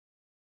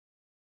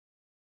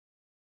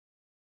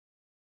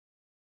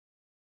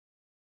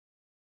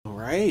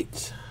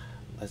right,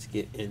 let's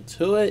get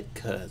into it,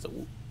 because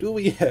do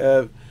we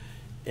have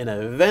an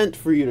event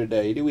for you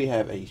today? Do we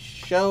have a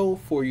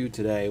show for you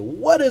today?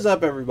 What is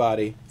up,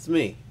 everybody? It's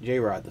me,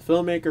 Jrod, the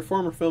filmmaker,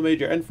 former film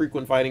major, and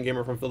frequent fighting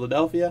gamer from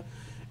Philadelphia,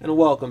 and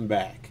welcome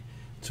back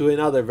to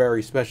another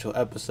very special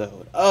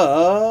episode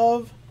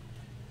of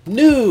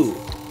New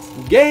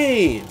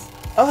Game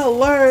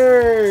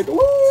Alert! Woo!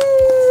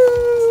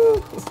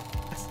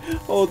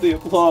 Hold the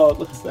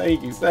applause.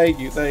 Thank you, thank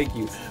you, thank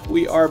you.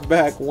 We are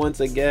back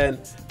once again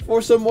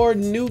for some more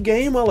New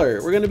Game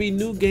Alert. We're going to be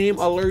New Game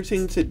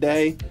Alerting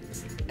today.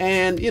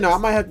 And, you know, I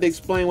might have to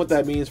explain what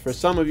that means for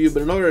some of you,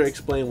 but in order to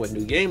explain what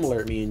New Game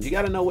Alert means, you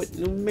got to know what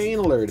New Main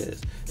Alert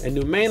is. And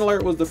New Main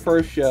Alert was the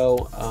first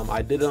show.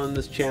 I did it on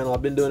this channel.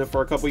 I've been doing it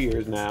for a couple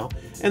years now.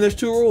 And there's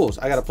two rules.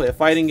 I got to play a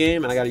fighting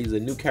game, and I got to use a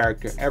new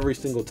character every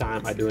single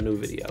time I do a new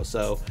video.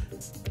 So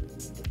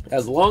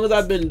as long as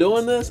I've been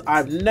doing this,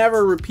 I've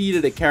never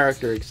repeated a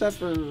character except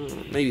for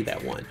maybe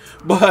that one.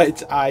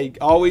 But I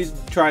always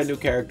try a new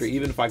character,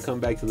 even if I come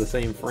back to the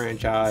same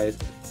franchise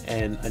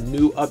and a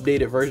new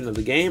updated version of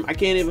the game. I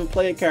can't even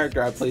play a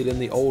character I played in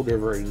the older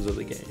versions of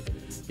the game.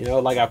 You know,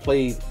 like I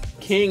played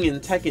King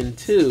in Tekken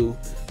 2,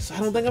 so I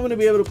don't think I'm going to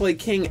be able to play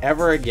King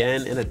ever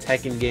again in a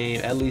Tekken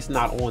game, at least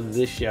not on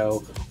this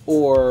show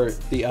or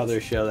the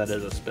other show that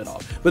is a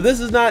spinoff. But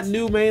this is not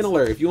New Main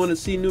Alert. If you want to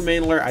see New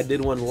Main Alert, I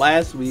did one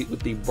last week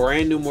with the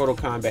brand new Mortal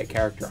Kombat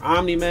character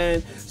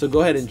Omni-Man, so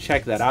go ahead and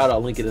check that out. I'll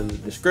link it in the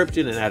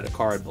description and add a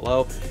card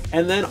below.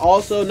 And then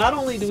also, not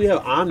only do we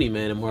have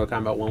Omni-Man in Mortal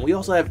Kombat 1, we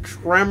also have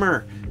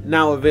Tremor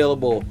now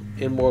available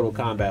in Mortal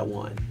Kombat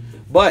 1.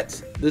 But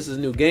this is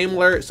New Game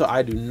Alert, so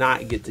I do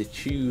not get to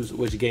choose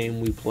which game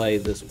we play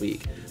this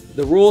week.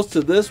 The rules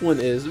to this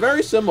one is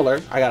very similar.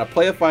 I gotta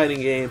play a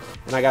fighting game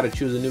and I gotta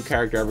choose a new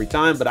character every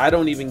time, but I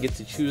don't even get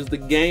to choose the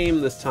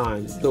game this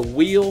time. The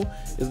wheel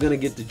is gonna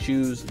get to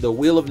choose the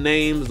wheel of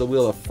names, the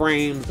wheel of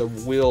frames, the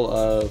wheel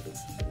of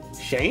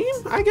shame,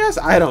 I guess?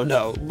 I don't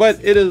know,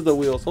 but it is the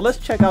wheel. So let's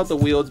check out the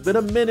wheel. It's been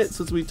a minute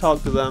since we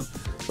talked to them,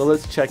 so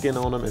let's check in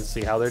on them and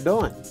see how they're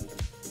doing.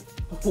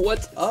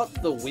 What's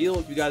up, the wheel?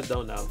 If you guys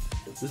don't know,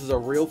 this is a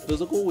real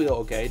physical wheel,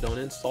 okay? Don't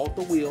insult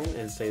the wheel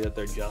and say that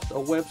they're just a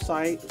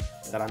website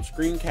that I'm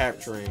screen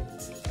capturing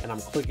and I'm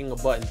clicking a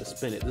button to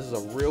spin it. This is a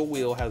real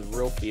wheel, has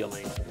real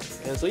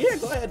feelings. And so yeah,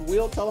 go ahead,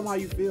 wheel, tell them how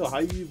you feel. How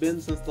have you been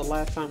since the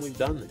last time we've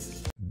done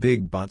this?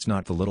 Big but's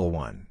not the little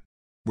one.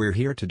 We're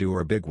here to do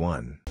our big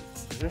one.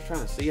 I'm just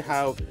trying to see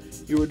how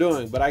you were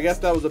doing, but I guess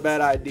that was a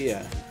bad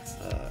idea.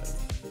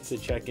 To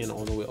check in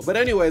on the wheel. But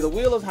anyway, the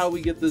wheel is how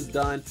we get this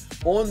done.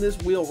 On this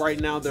wheel right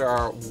now, there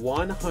are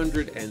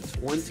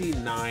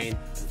 129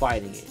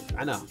 fighting games.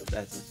 I know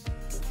that's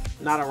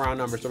not a round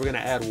number, so we're going to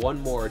add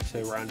one more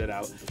to round it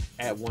out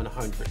at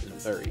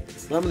 130.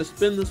 But I'm going to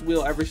spin this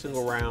wheel every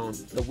single round.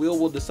 The wheel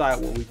will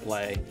decide what we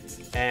play,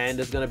 and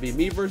it's going to be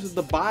me versus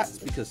the bots,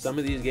 because some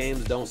of these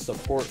games don't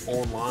support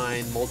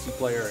online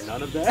multiplayer or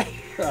none of that.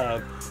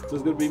 So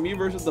it's going to be me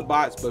versus the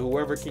bots, but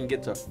whoever can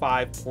get to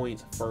 5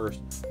 points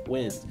first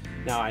wins.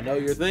 Now I know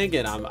you're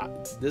thinking,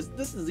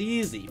 this is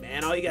easy,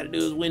 man. All you got to do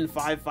is win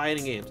 5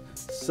 fighting games.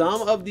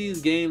 Some of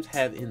these games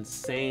have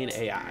insane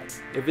AI.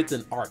 If it's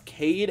an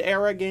arcade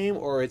era game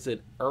or it's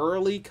an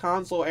early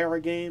console era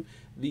game,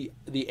 the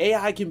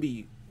AI can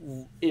be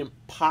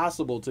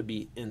impossible to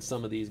beat in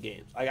some of these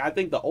games. Like, I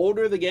think the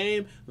older the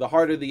game, the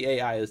harder the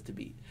AI is to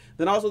beat.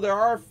 Then also, there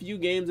are a few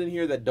games in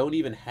here that don't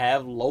even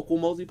have local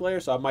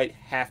multiplayer, so I might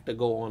have to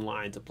go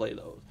online to play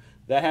those.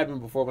 That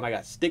happened before when I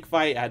got Stick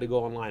Fight. I had to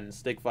go online and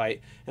Stick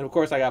Fight. And of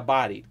course, I got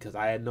bodied because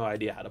I had no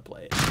idea how to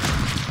play it.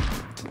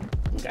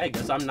 Okay, I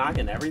guess I'm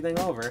knocking everything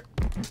over.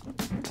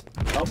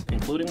 Oh,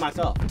 including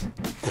myself.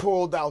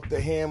 Pulled out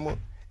the hammer,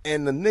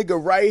 and the nigga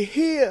right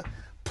here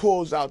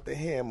pulls out the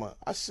hammer.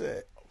 I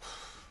said,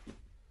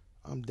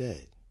 I'm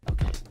dead.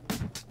 Okay,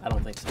 I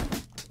don't think so.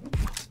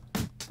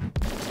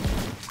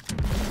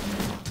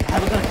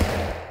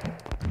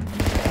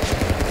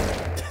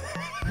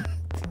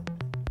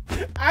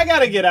 I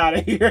gotta get out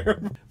of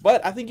here.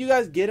 But I think you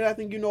guys get it. I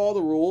think you know all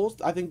the rules.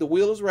 I think the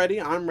wheel is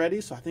ready. I'm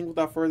ready. So I think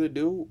without further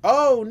ado,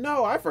 oh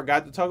no, I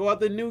forgot to talk about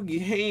the new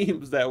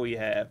games that we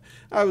have.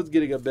 I was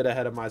getting a bit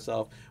ahead of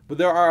myself. But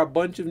there are a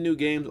bunch of new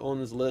games on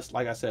this list.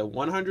 Like I said,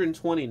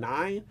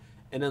 129.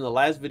 And in the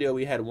last video,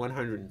 we had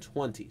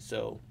 120.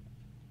 So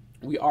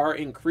we are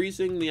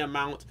increasing the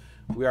amount.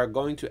 We are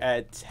going to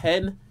add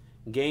 10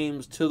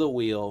 games to the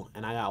wheel,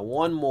 and I got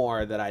one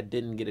more that I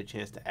didn't get a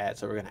chance to add,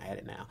 so we're gonna add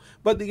it now.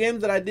 But the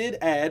games that I did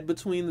add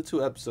between the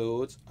two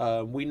episodes,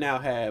 we now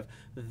have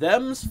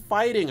Them's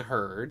Fighting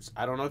Herds.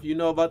 I don't know if you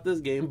know about this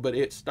game, but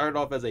it started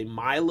off as a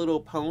My Little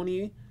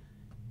Pony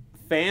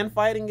fan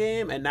fighting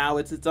game, and now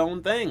it's its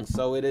own thing.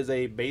 So it is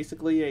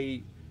basically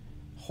a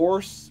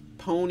horse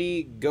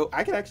pony go.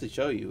 I can actually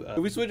show you. If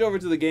we switch over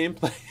to the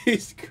gameplay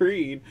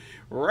screen,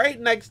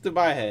 right next to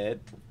my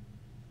head,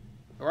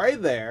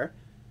 right there,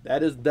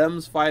 that is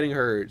Them's Fighting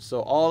Herds. So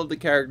all of the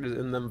characters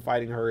in Them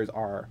Fighting Herds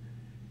are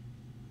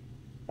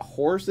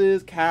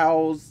horses,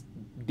 cows,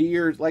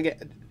 deers, like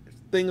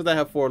things that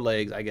have 4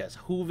 legs, I guess.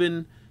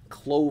 Hooven,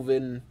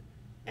 cloven,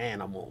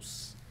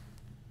 animals.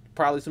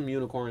 Probably some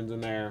unicorns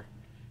in there.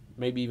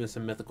 Maybe even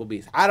some mythical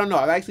beasts. I don't know.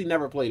 I've actually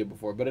never played it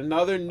before. But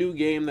another new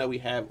game that we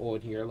have on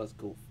here. Let's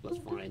go. Let's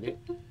find it.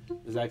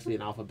 It's actually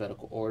in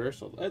alphabetical order.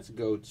 So let's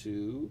go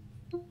to...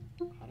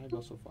 How did I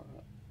go so far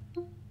up?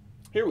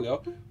 Here we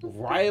go.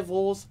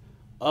 Rivals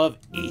of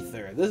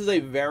Aether. This is a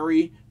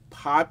very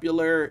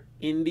popular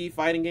indie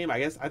fighting game.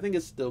 I think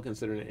it's still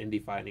considered an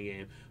indie fighting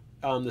game.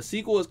 The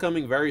sequel is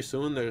coming very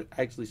soon. They're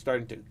actually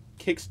starting to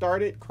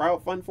kickstart it,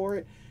 crowdfund for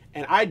it.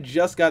 And I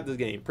just got this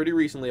game pretty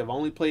recently. I've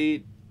only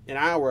played an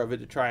hour of it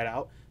to try it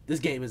out. This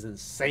game is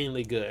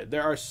insanely good.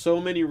 There are so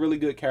many really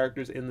good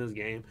characters in this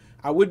game.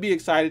 I would be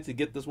excited to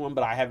get this one,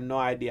 but I have no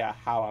idea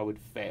how I would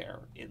fare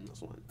in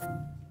this one.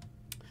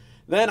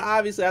 Then,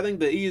 obviously, I think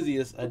the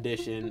easiest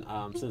addition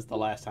since the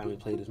last time we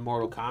played is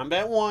Mortal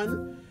Kombat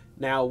 1.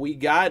 Now, we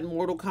got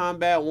Mortal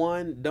Kombat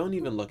 1. Don't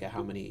even look at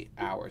how many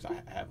hours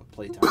I have of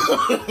playtime.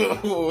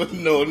 Oh,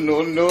 no.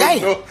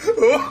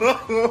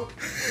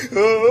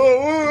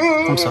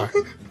 I'm sorry.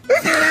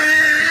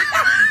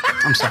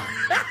 I'm sorry.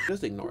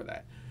 Just ignore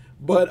that.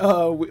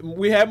 But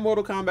we had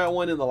Mortal Kombat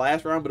 1 in the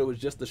last round, but it was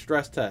just the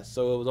stress test.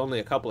 So it was only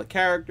a couple of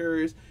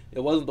characters. It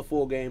wasn't the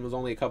full game. It was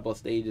only a couple of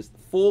stages. The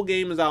full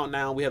game is out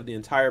now. We have the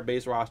entire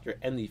base roster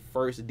and the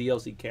first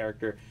DLC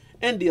character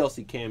and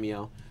DLC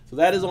cameo. So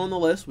that is on the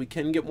list. We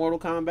can get Mortal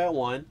Kombat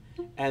 1.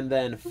 And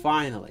then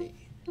finally,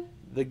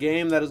 the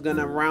game that is going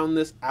to round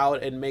this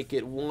out and make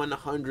it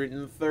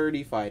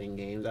 130 fighting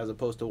games as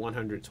opposed to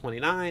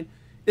 129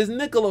 is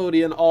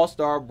Nickelodeon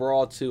All-Star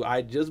Brawl 2.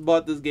 I just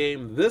bought this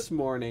game this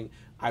morning.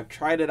 I've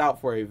tried it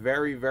out for a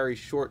very, very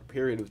short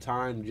period of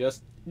time.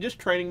 Just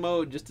training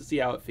mode, just to see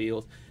how it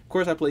feels. Of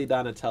course, I played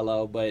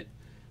Donatello, but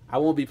I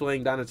won't be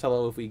playing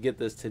Donatello if we get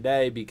this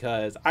today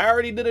because I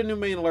already did a new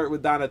main alert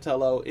with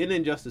Donatello in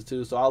Injustice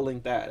 2, so I'll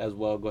link that as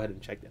well. Go ahead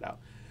and check that out.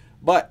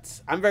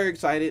 But I'm very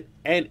excited,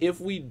 and if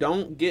we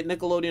don't get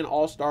Nickelodeon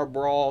All-Star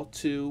Brawl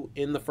 2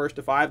 in the first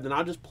to 5, then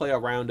I'll just play a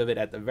round of it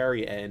at the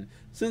very end.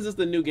 Since it's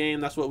the new game,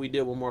 that's what we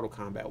did with Mortal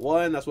Kombat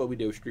 1. That's what we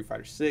did with Street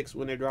Fighter 6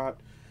 when it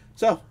dropped.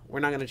 So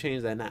we're not going to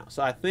change that now.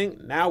 So I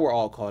think now we're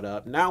all caught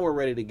up. Now we're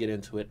ready to get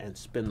into it and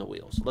spin the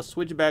wheels. So let's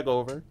switch back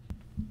over.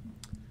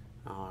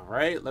 All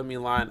right, let me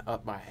line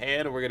up my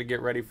hand, and we're going to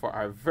get ready for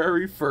our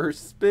very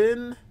first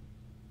spin.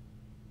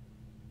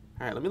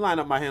 All right, let me line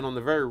up my hand on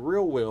the very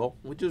real wheel,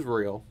 which is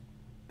real.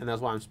 And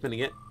that's why I'm spinning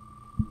it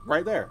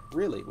right there,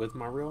 really, with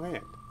my real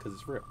hand, because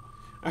it's real.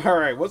 All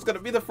right, what's going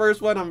to be the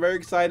first one? I'm very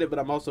excited, but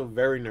I'm also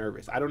very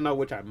nervous. I don't know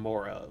which I'm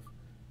more of.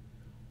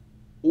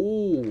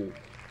 Ooh.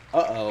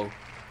 Uh-oh.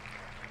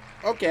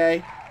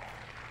 Okay.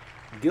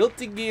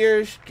 Guilty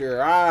Gear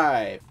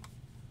Strive.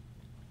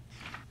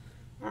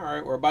 All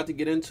right, we're about to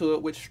get into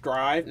it with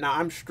Strive. Now,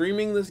 I'm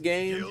streaming this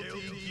game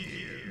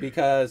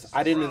because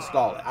I didn't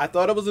install it. I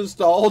thought it was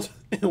installed,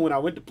 and when I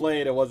went to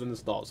play it, it wasn't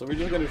installed. So we're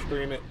just going to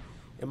stream it.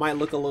 It might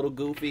look a little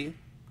goofy,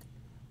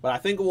 but I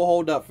think it will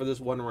hold up for this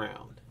one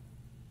round.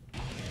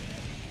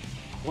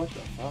 What the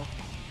fuck?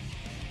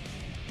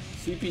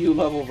 CPU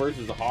level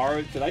versus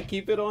hard. Should I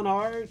keep it on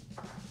hard?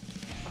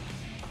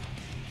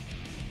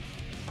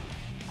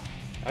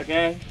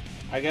 Okay.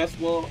 I guess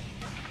we'll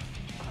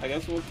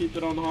keep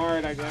it on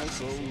hard, I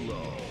guess.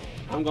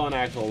 I'm going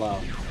actual low.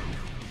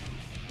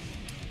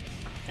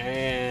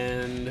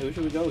 And who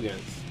should we go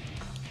against?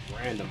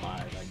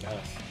 Randomized, I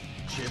guess.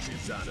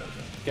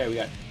 Okay, we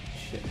got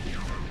shit.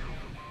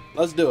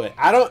 Let's do it.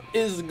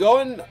 Is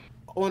going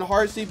on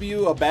hard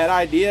CPU a bad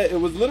idea? It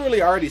was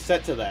literally already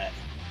set to that.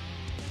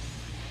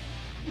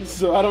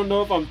 So I don't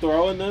know if I'm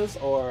throwing this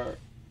or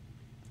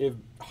if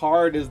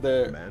hard is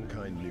the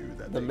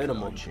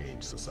minimum.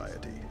 Change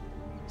society.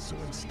 So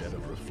instead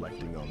of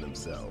reflecting on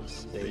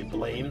themselves, they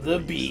blame the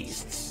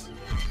beasts.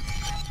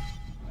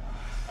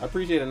 I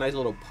appreciate a nice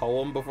little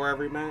poem before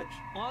every match.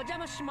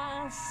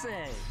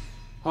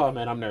 Oh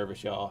man, I'm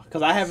nervous, y'all,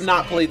 because I have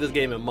not played this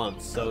game in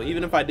months. So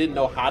even if I didn't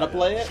know how to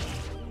play it,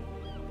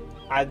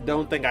 I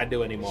don't think I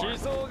do anymore.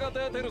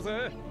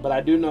 But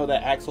I do know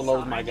that Axel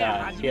is my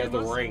guy. He has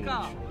the range.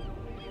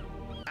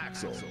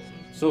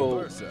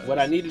 So what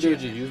I need to do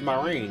is just use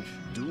my range.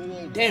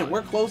 Damn,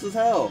 we're close as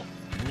hell.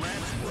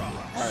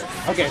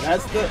 Alright, okay,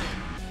 that's the...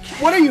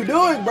 What are you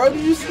doing, bro?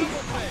 Did you see?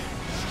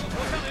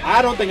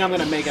 I don't think I'm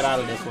gonna make it out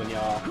of this one,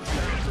 y'all.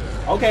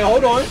 Okay,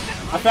 hold on.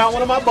 I found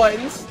one of my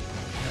buttons.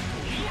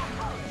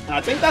 And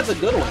I think that's a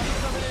good one.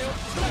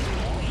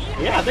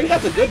 Yeah, I think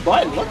that's a good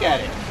button. Look at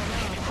it.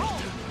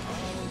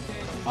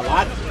 A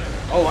lot.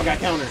 Oh, I got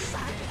counters.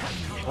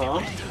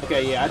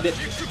 Okay, yeah, I did.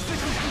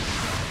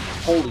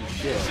 Holy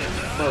shit.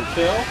 Bro,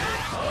 chill.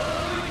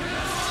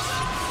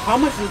 How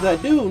much does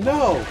that do?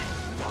 No.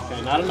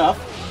 Okay, not enough.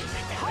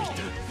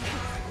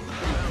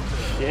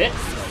 Shit.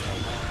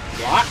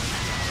 Block.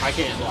 I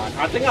can't block.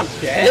 I think I'm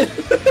dead.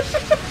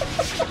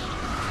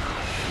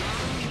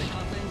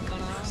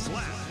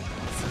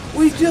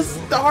 We just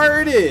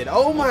started.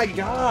 Oh my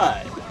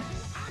god.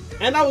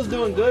 And I was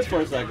doing good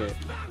for a second.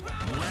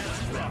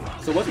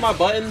 So what's my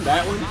button?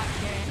 That one?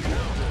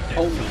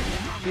 Holy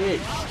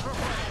shit.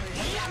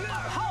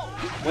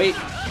 Wait.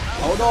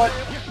 Hold on.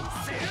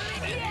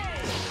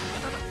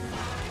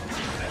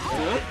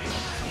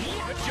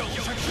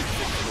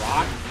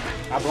 Block.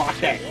 I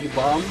blocked that, you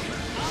bum.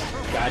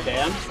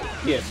 Goddamn.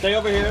 Yeah, stay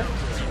over here.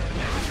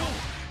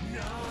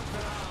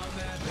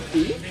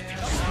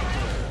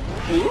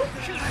 Ooh.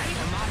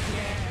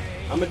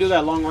 I'm gonna do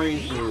that long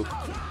range move.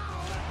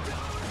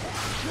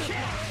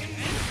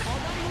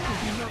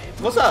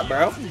 What's up,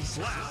 bro?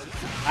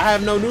 I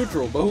have no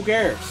neutral, but who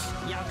cares?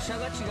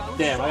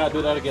 Damn, I gotta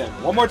do that again.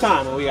 One more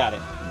time and we got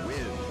it.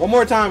 One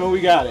more time and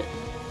we got it.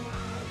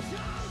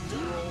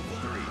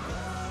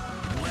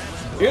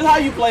 Here's how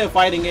you play a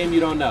fighting game you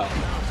don't know.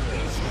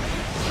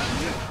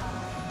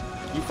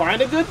 You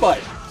find a good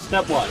button.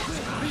 Step one.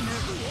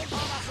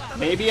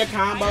 Maybe a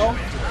combo.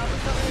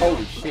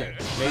 Holy shit.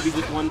 Maybe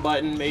just one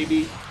button.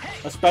 Maybe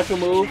a special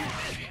move.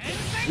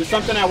 Just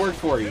something that works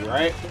for you,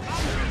 right?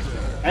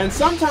 And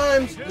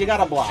sometimes you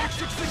gotta block.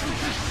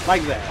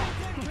 Like that.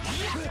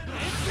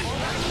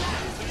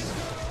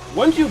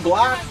 Once you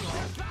block,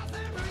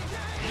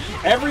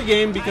 every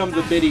game becomes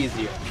a bit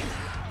easier.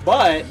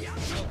 But,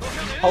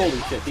 holy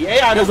shit, the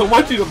AI doesn't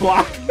want you to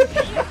block.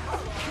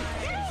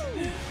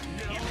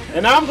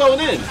 And now I'm going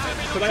in,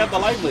 because I got the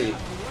life lead.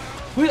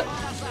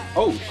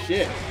 Oh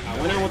shit, I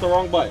went in with the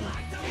wrong button.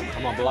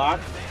 I'm gonna block.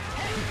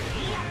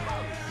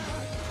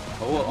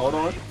 Oh, hold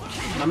on.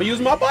 I'm gonna use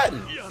my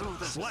button.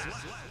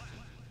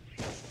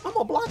 I'm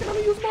gonna block and I'm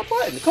gonna use my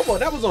button. Come on,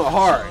 that was on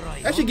hard.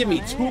 That should give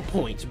me 2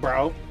 points,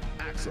 bro.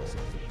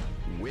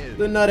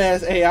 The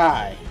nut-ass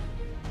AI.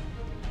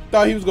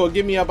 Thought he was gonna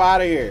get me up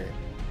out of here.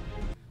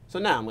 So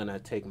now I'm gonna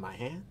take my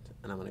hand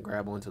and I'm gonna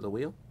grab onto the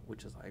wheel,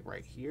 which is like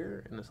right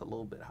here, and it's a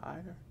little bit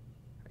higher.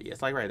 Yeah,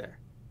 it's like right there,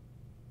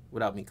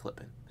 without me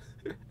clipping.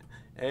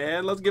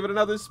 And let's give it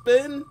another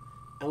spin,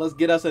 and let's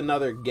get us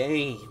another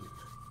game.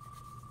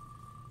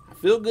 I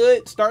feel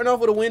good. Starting off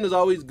with a win is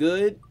always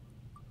good.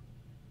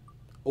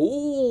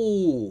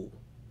 Ooh,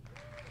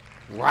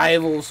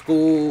 rival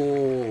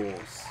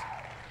schools.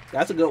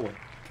 That's a good one.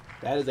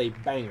 That is a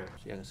banger.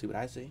 So y'all can see what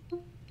I see.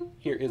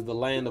 Here is the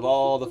land of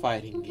all the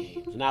fighting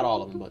games. Not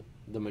all of them, but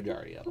the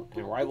majority of them.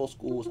 And rival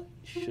schools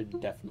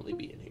should definitely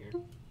be in here.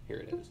 Here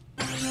it is.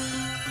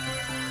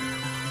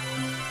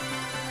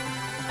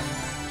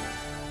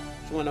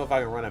 Just want to know if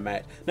I can run a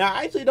match. Now,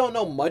 I actually don't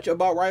know much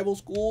about rival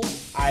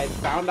schools. I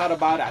found out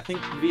about it, I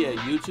think, via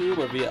YouTube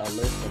or via a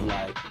list of,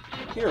 like,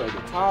 here are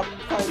the top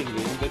fighting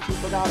games that you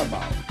forgot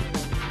about.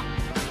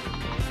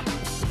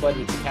 But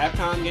it's a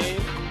Capcom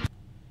game.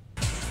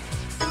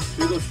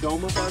 Should we go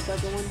Shoma for our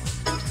second one?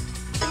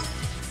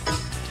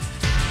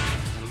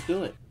 Let's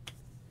do it.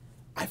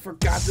 I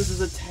forgot this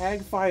is a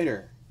tag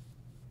fighter.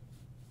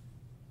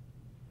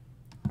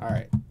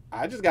 Alright.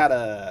 I just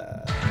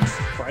gotta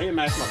pray and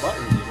match my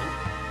buttons, you know?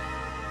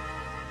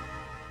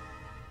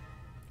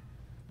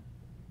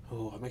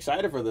 Oh, I'm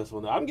excited for this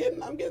one though. I'm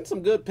getting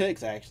some good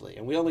picks actually,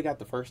 and we only got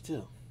the first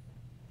two.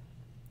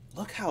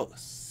 Look how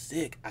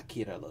sick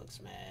Akira looks,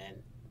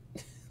 man.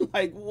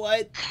 Like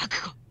what?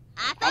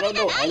 I don't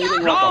know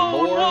anything about the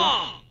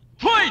lore.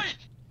 Fight!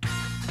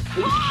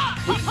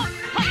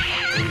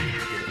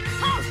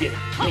 Let's get it.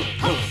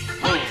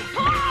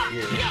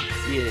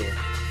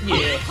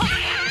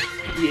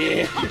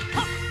 Yeah.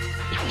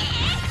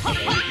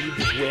 Okay, you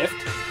just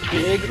whiffed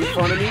big in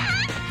front of me.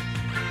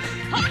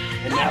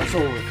 And now it's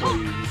over for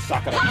you, you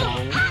Sakura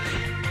clone. I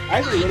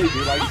actually really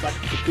do like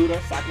Sakura.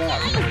 Sakura.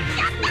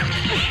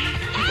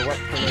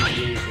 Correct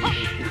pronunciation is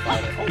Street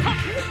Fighter. Oh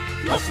shit!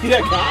 Y'all see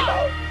that combo?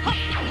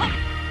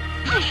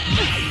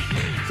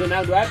 So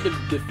now do I have to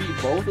defeat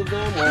both of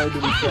them, or do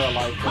we share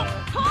like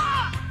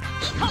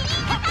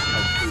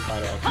Street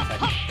Fighter X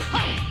Tekken?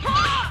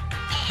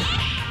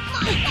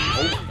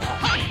 Oh my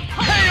god.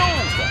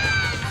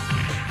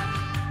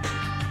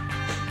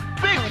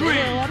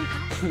 Victory!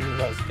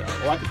 Let's go.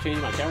 Well, I could change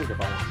my character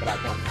if I want, but I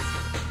don't.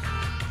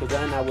 Because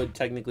then I would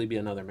technically be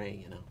another main,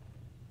 you know.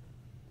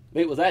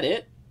 Wait, was that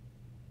it?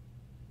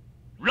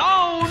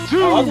 Round 2!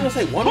 Oh, I was gonna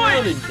say one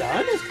round and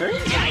done? That's crazy.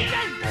 Alright,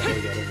 here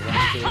we go. This is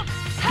round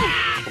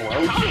 2.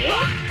 Bro, shit.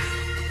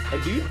 Hey,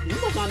 you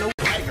must not know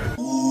Tiger.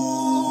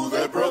 Ooh,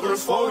 that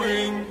brother's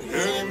floating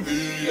in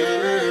the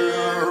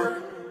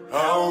air.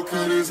 How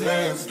could his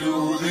hands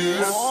do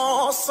this?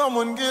 Oh,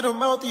 someone get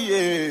him out the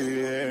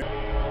air.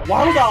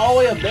 Why was I all the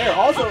way up there?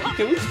 Also,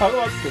 can we talk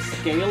about the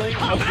scaling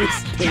of this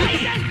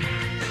stage?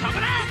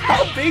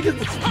 How big is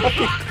this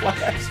fucking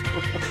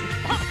classroom?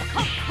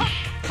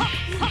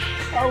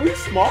 Are we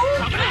small?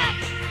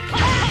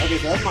 Okay,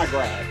 so that's my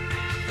grab.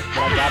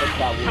 But I gotta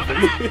stop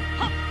moving.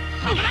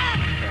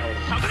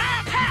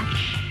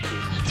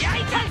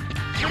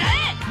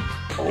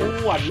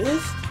 Oh, I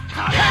missed?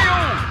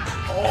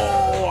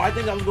 Oh, I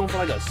think I was going for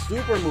like a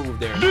super move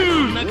there. Okay,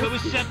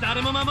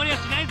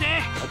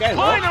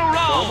 final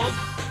round.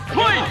 Okay,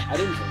 no, I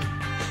didn't think.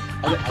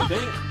 Okay, I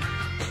think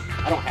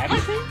I don't have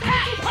anything.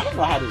 I don't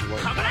know how this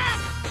works.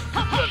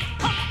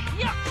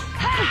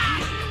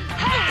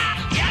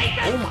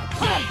 Oh my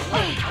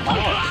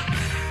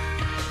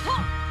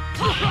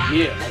god,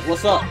 yeah, like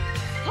what's up?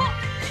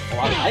 Oh,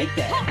 I like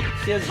that.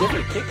 She has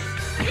different kicks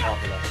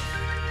off of that.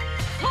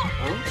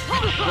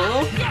 Huh?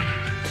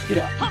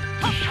 Get up.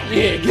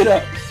 Yeah, get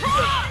up.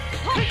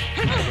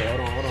 Okay,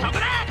 hold on.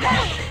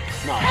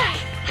 No.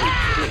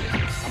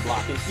 I'm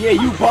blocking. Yeah,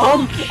 you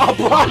bum. I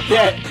blocked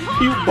that.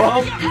 You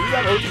bum. Do you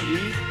got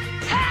OTGs?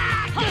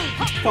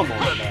 Come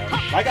on, man.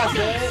 Like I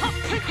said.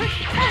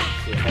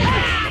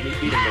 Yeah, let me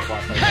beat him before I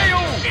start.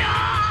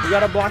 You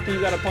gotta block and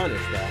you gotta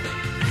punish, bro.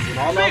 When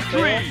all else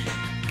fails,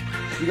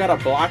 you gotta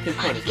block and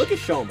punish. Look at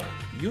Shoma.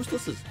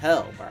 Useless as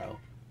hell, bro.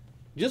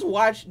 Just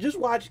watch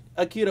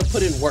Akira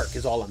put in work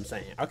is all I'm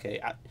saying. Okay,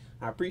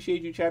 I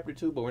appreciate you, Chapter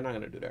 2, but we're not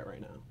gonna do that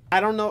right now. I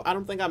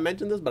don't think I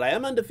mentioned this, but I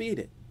am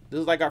undefeated. This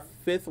is like our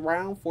 4th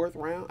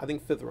round. I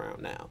think 5th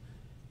round now.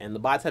 And the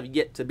bots have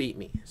yet to beat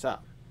me. So,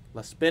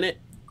 let's spin it.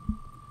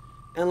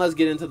 And let's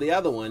get into the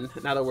other one.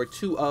 Now that we're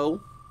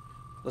 2-0,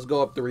 let's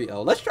go up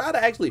 3-0. Let's try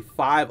to actually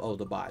 5-0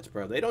 the bots,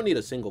 bro. They don't need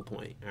a single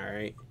point,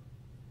 alright?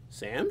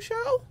 Sam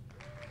Show?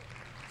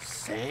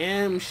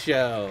 Sam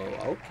Show.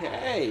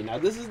 Okay. Now,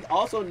 this is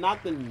also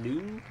not the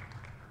new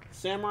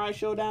Samurai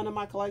Showdown in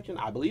my collection.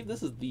 I believe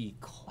this is the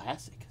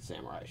classic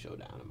Samurai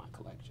Showdown in my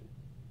collection.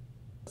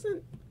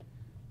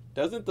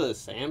 Doesn't the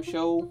Sam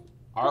Show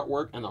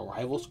artwork and the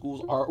Rival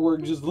Schools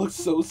artwork just look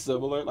so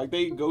similar? Like,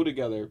 they go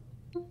together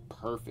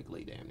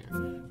perfectly, damn near.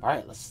 All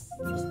right, let's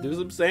do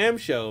some Sam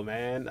Show,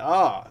 man.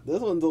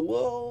 This one's a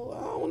little,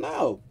 I don't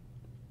know.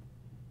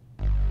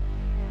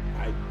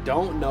 I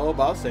don't know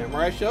about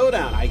Samurai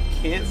Showdown. I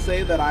can't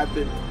say that I've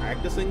been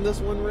practicing this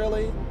one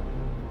really.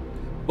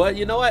 But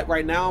you know what?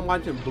 Right now I'm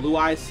watching Blue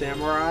Eye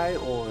Samurai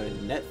on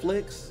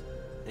Netflix.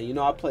 And you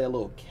know, I play a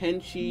little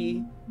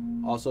Kenshi.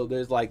 Also,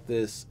 there's like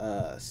this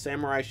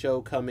Samurai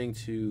show coming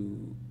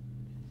to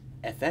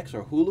FX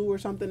or Hulu or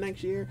something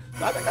next year.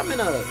 So I think I'm in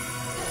a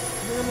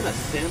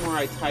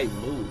samurai type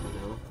mood, you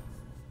know?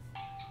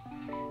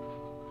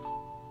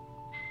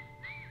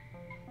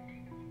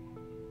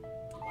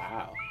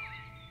 Wow.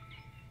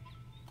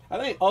 I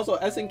think also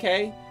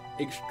SNK,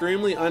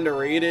 extremely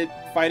underrated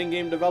fighting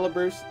game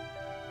developers.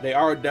 They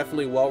are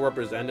definitely well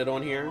represented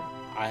on here.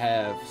 I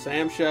have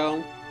Sam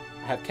Show.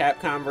 I have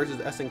Capcom versus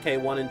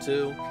SNK 1 and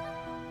 2.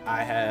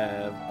 I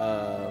have,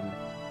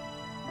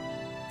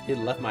 it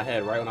left my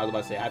head right when I was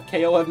about to say, I have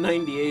KOF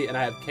 98 and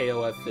I have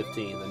KOF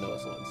 15, the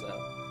newest one,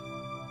 so.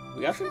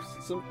 We got some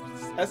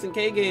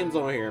SNK games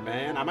on here,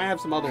 man. I might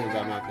have some other ones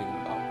I'm not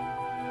thinking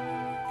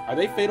about. Are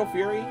they Fatal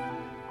Fury?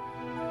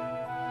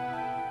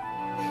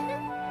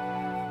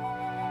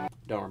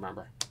 Don't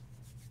remember.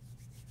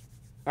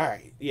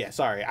 Alright, yeah,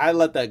 sorry. I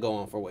let that go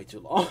on for way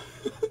too long.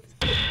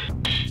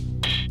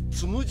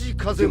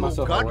 Give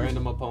myself a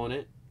random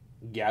opponent.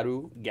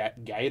 Gairo?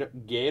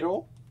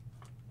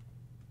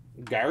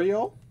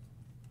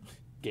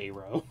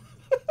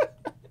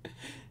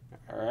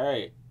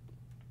 Alright.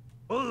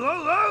 Is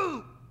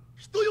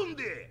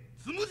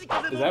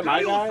that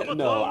my guy?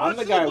 No, I'm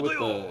the guy with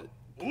the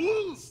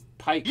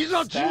pike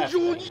staff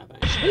thing,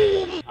 I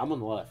think. I'm on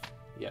the left.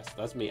 Yes,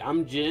 that's me.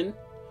 I'm Jin,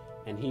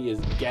 and he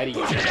is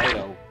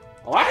Gairo.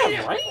 Oh, I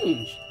have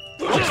range!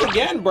 Once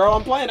again, bro,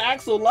 I'm playing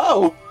Axel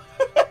low.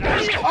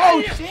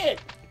 Oh, shit!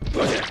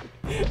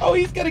 Oh,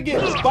 he's gonna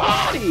get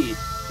bodied!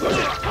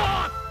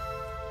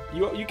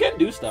 You can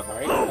do stuff,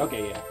 right?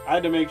 Okay, yeah. I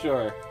had to make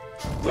sure.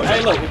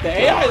 Hey, look, if the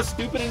AI is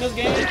stupid in this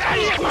game,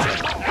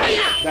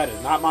 that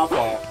is not my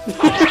fault.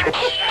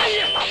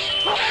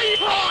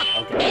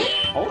 Okay,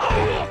 hold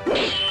on.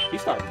 He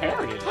started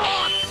parrying.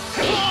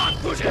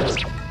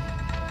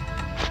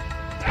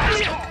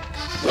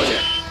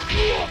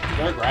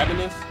 They're grabbing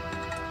this.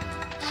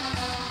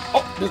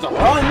 Oh, there's a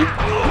run!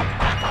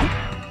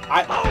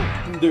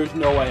 There's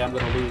no way I'm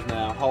gonna lose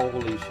now.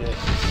 Holy shit.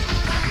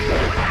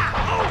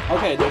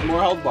 Okay, there's more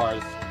health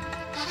bars.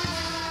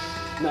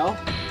 No?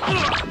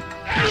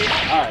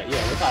 Alright,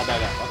 yeah, let's hide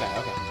that up.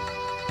 Okay.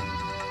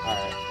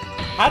 Alright.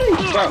 How did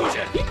he throw?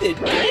 He did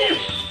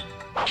damage.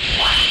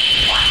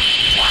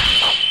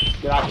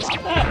 Did I block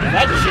that?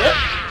 Is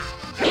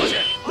that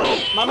shit?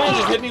 My man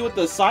just hit me with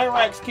the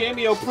Cyrax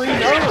cameo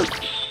pre-nerf.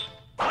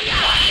 And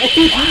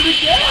he did it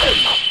again!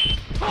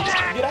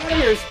 Get out of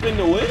here, spin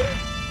the win!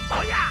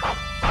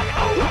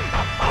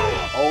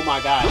 Oh my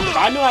god. If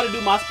I knew how to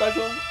do my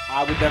special,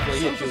 I would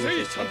definitely hit you with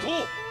this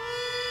special.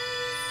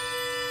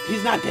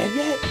 He's not dead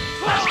yet?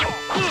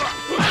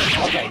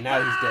 Okay,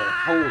 now he's dead.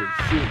 Holy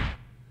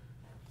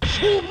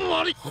shoot.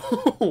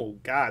 Oh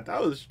god,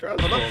 that was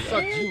stressful.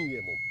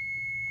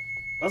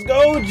 Let's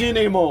go,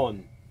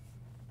 Jinemon!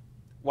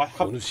 What?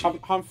 Hanafusa.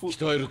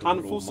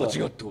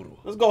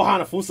 Let's go,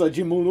 Hanafusa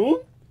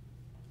Jimunun.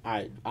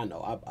 I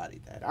know, I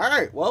bodied that.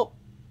 Alright, well.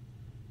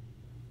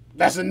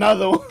 That's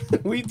another one.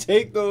 We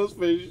take those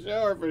for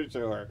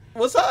sure.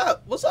 What's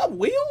up? What's up,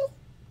 Wheel?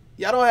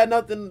 Y'all don't have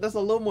nothing that's a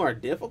little more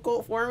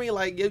difficult for me?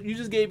 Like, you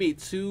just gave me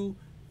 2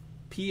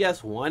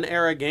 PS1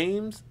 era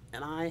games,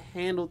 and I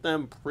handled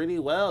them pretty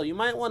well. You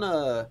might want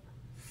to,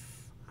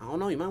 I don't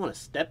know, you might want to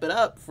step it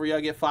up before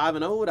y'all get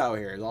 5-0 out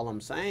here, is all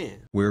I'm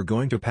saying. We're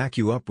going to pack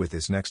you up with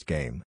this next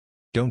game.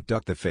 Don't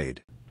duck the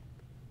fade.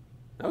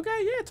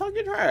 Okay, yeah, talk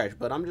your trash,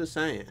 but I'm just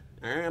saying.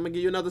 Alright, I'm going to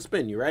give you another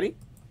spin. You ready?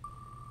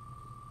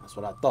 That's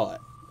what I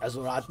thought.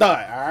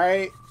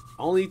 Alright?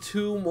 Only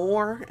 2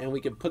 more, and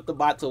we can put the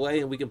bots away,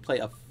 and we can play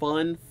a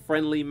fun,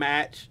 friendly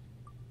match.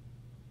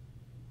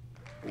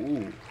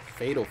 Ooh,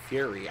 Fatal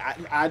Fury.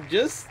 I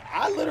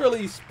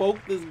literally spoke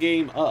this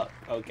game up,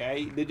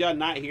 okay? Did y'all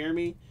not hear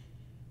me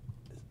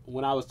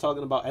when I was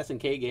talking about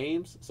SNK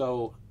games?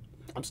 So,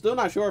 I'm still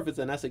not sure if it's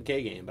an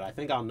SNK game, but I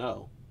think I'll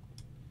know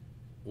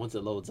once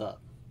it loads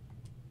up.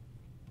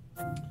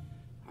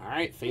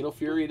 Alright, Fatal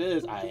Fury it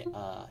is.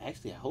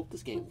 Actually, I hope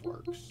this game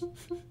works.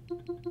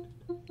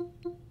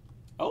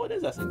 Oh, it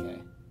is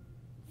SNK.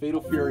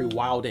 Fatal Fury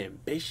Wild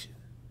Ambition.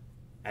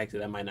 Actually,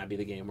 that might not be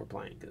the game we're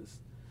playing, because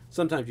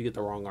sometimes you get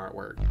the wrong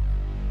artwork.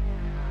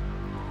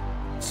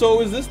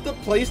 So, is this the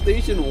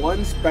PlayStation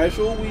 1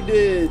 special? We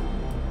did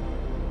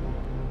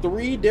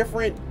 3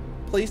 different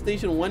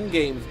PlayStation 1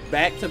 games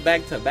back to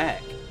back to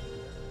back.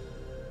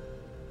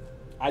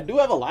 I do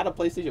have a lot of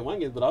PlayStation 1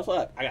 games, but also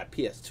I got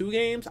PS2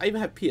 games. I even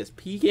have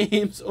PSP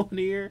games on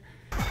here.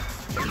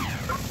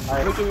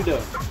 Alright, who should we do?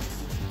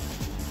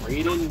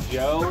 Raiden,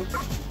 Joe.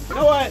 You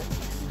know what?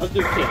 Let's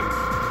do Kim.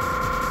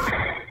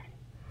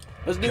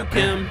 Let's do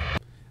Kim.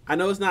 I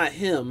know it's not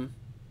him,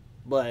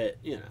 but,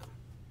 you know,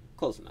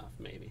 close enough,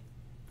 maybe.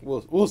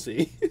 We'll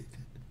see.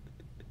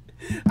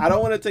 I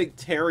don't want to take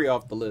Terry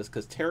off the list,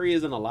 because Terry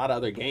is in a lot of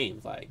other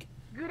games, like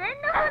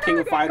King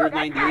of Fighters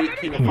 98,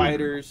 King of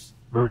Fighters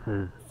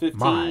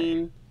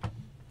 15,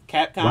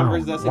 Capcom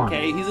vs.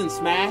 SNK. He's in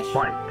Smash.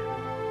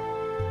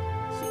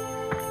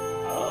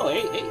 Oh,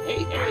 hey,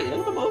 look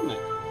at the movement.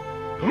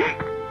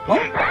 Oh.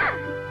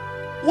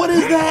 What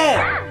is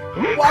that?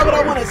 Why would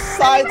I want to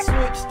side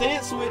switch,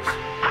 stance switch?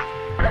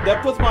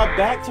 That puts my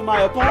back to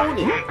my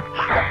opponent.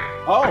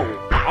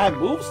 Oh, I have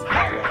moves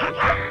that way.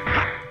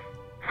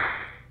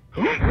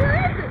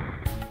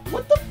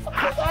 What the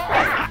fuck is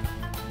that?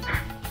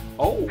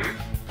 Oh.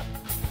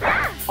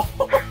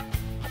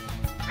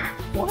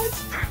 What?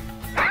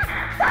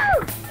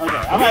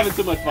 Okay, I'm having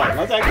too much fun.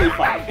 Let's actually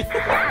fight.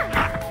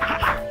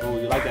 Oh,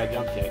 you like that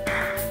jump kick.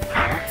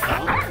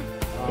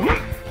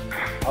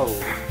 Oh,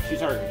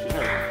 she's hurting. She's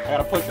hurting. I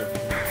gotta push her.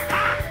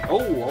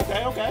 Oh,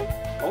 okay.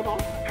 Hold on.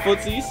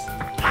 Footsies.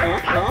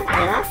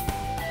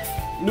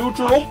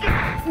 Neutral.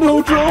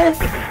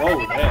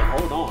 Oh, damn.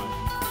 Hold on.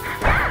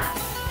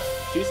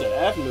 She said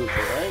F neutral,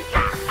 right?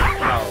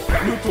 Oh,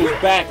 neutral's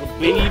back,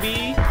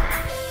 baby.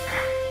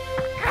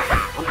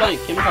 I'm playing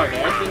Kim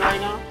Kardashian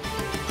right now.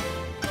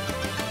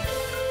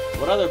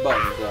 What other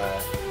buttons do I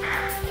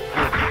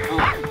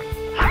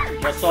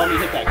have? Just saw me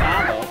hit that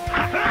combo.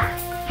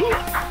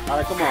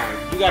 Alright, come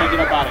on. You gotta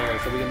get up out of here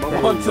so we can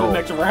move on to the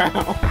next round.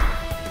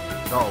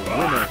 Oh,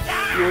 winner.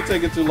 You were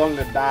taking too long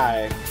to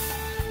die.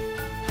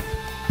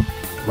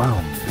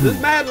 Round 2. Is this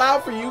mad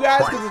loud for you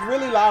guys? Because it's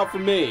really loud for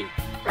me.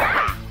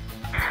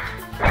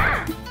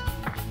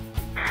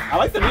 I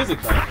like the music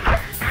though.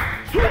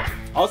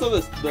 Also,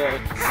 the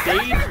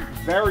stage,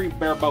 very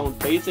bare bones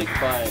basic,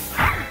 but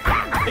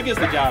it gets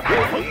the job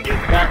done.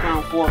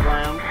 Background,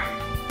 foreground.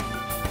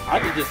 I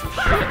did just some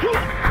shit.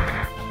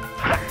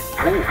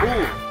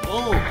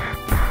 Ooh.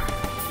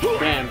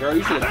 Damn, girl,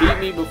 you should have beat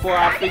me before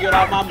I figured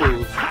out my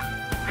moves.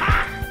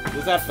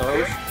 Does that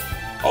throws?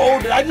 Oh,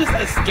 did I just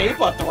escape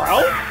a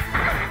throw?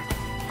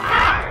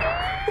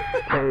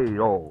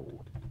 KO.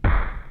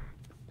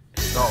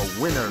 The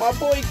winner. My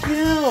boy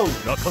Kim.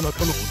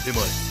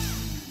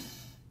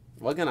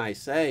 What can I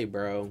say,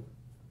 bro?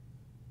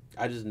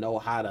 I just know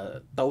how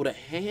to throw the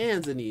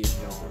hands in these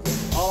joints.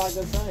 That's all I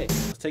can say.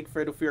 Let's take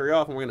Fatal Fury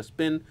off, and we're gonna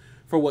spin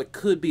for what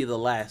could be the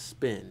last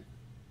spin,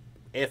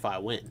 if I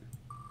win.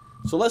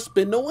 So let's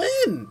spin to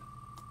win.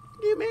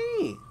 What do you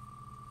mean?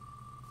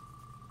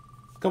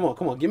 Come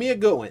on, give me a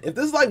good one. If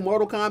this is like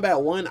Mortal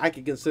Kombat 1, I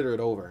could consider it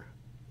over.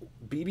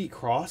 BB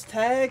cross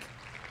tag?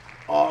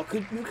 Oh,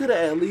 you could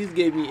have at least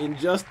gave me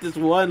Injustice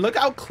 1. Look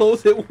how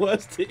close it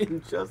was to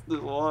Injustice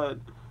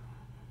 1.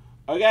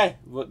 Okay,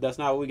 but that's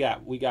not what we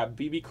got. We got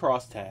BB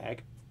cross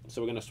tag.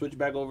 So we're going to switch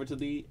back over to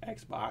the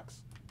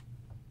Xbox.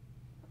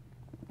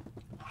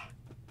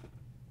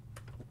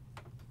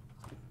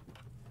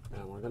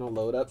 And we're going to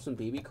load up some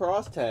BB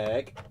cross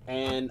tag.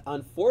 And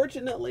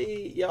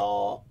unfortunately,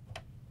 y'all...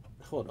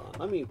 Hold on,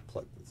 let me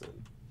plug this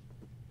in.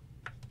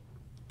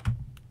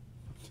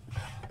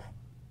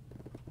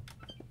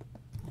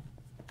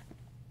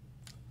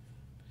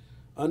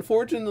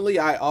 Unfortunately,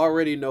 I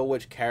already know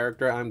which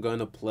character I'm going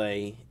to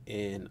play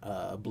in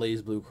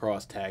Blaze Blue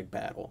Cross Tag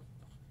Battle.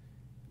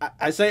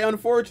 I say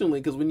unfortunately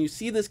because when you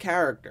see this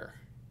character,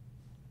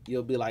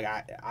 you'll be like,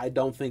 I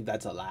don't think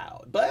that's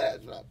allowed.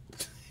 But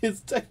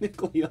it's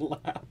technically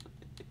allowed.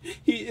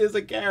 He is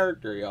a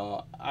character,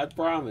 y'all. I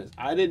promise.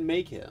 I didn't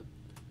make him.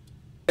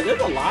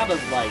 There's a lot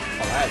of, like,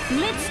 collabs.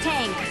 Blitz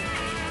Tank.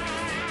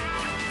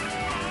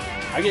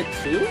 I get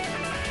 2?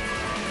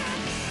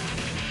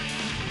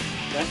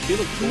 That's she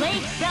looks cool.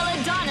 Lake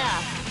Belladonna.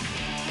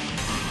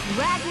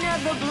 Ragnar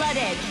the Blood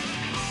Edge.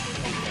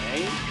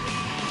 Okay.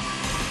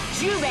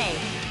 Jure.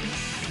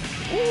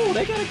 Ooh,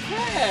 they got a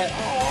cat.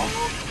 Aww.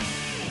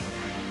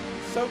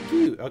 So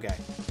cute. Okay.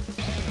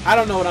 I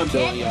don't know what I'm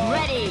doing, y'all.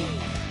 Ready.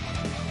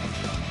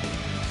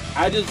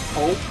 I just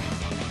hope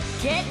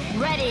Get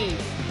ready.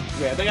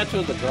 Yeah, I think I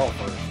chose the girl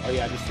first. Oh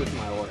yeah, I just switched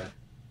my order.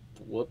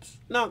 Whoops.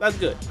 No, that's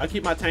good. I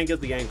keep my tank as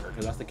the anchor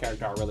because that's the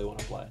character I really want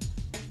to play.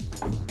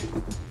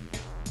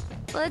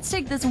 Let's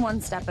take this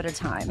one step at a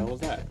time. What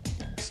was that?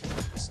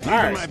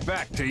 Leaving my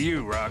back to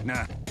you,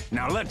 Ragna.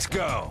 Now let's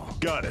go.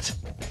 Got it.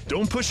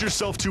 Don't push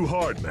yourself too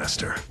hard,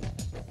 Master.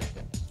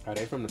 Are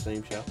they from the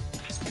same show?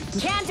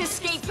 Can't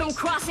escape from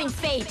crossing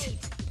fate.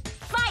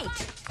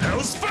 Fight.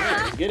 Hell's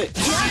fire! Get it.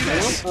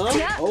 Oh,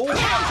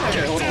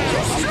 okay, hold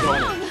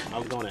on. I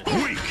was going in.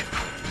 Weak.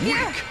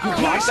 Weak.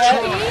 Block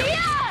that?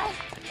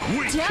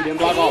 Weak. She didn't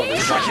block all of it.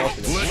 She blocked most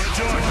of it. Let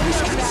darkness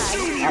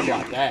consume I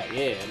blocked that.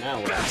 Yeah, now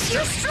what?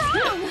 You're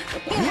strong.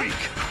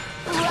 Weak.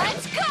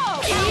 Let's go.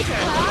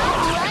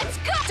 Let's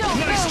go.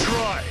 Nice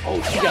try.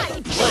 Oh, she got the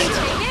blitz.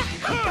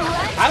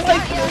 I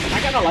like this. I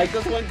kind of like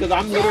this one because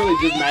I'm literally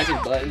just mashing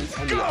buttons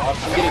and I'm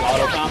getting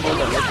auto combos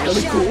that look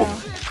really cool.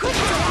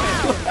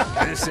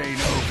 This ain't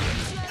over.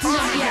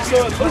 So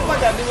it looks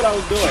like I knew what I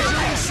was doing.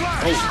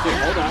 Oh shit,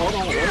 hold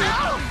on.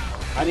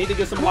 I need to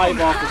get some life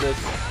off of this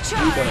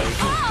rebate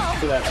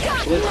so that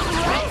blitz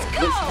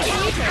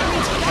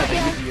has an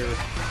easier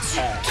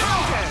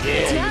path.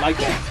 Yeah, you like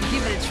that.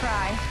 Give it a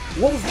try.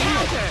 What was that?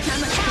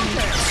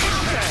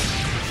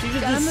 She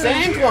just did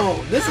sand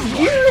clone. This is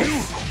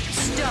weird.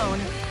 Stone.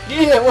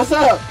 Yeah, what's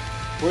up?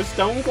 We're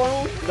stone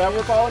clone? Is that what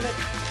we're calling it?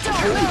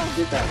 Holy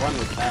shit, that run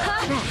was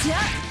fast.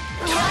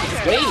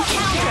 Wait,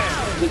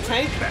 the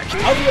tank? I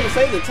was gonna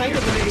say the tank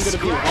isn't even gonna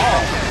be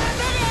involved.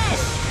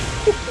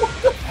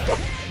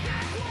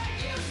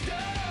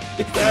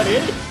 Is that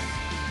it?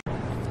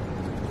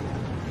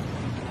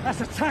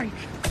 That's a tank.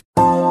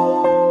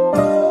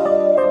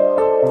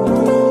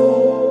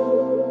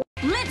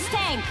 Blitz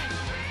tank.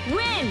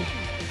 Win.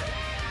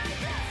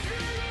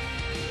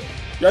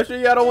 Y'all sure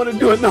y'all don't want to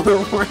do another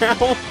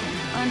round?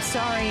 I'm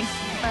sorry,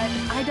 but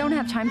I don't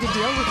have time to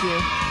deal with you.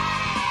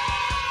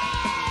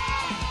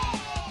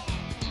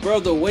 Bro,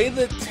 the way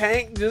the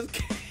tank just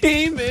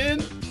came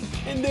in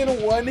and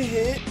then one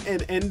hit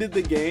and ended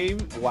the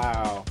game,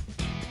 wow.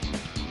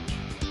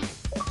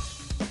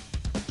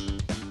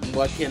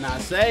 What can I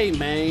say,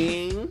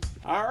 man?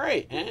 All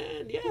right,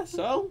 and yeah,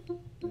 so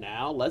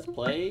now let's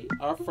play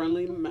our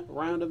friendly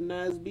round of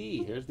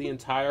NASB. Here's the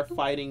entire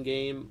fighting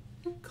game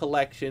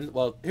collection.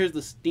 Well, here's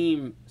the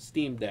Steam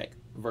Deck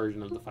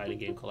version of the fighting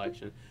game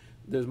collection.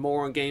 There's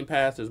more on Game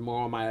Pass, there's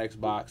more on my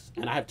Xbox,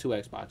 and I have two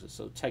Xboxes,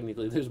 so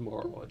technically there's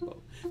more on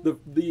both.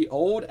 The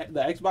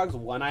Xbox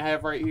One I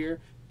have right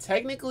here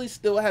technically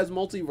still has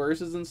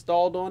Multiverses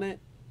installed on it.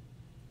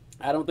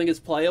 I don't think it's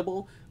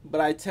playable,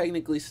 but I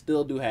technically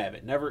still do have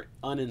it. Never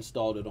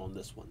uninstalled it on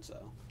this one,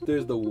 so.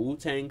 There's the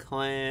Wu-Tang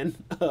Clan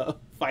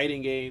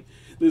fighting game.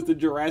 There's the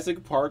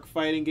Jurassic Park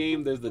fighting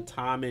game. There's the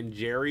Tom and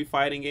Jerry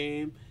fighting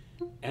game.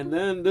 And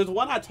then there's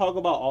one I talk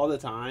about all the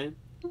time,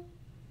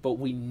 but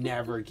we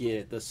never get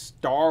it. The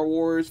Star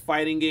Wars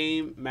fighting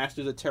game,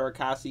 Masters of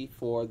Terrakasi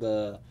for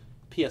the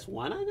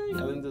PS1, I think?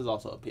 I think there's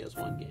also a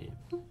PS1 game.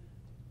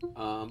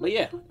 But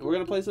yeah, we're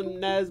going to play some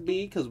NASB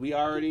because we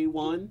already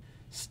won.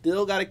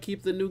 Still got to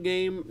keep the new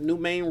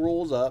main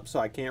rules up, so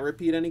I can't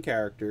repeat any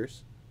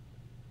characters.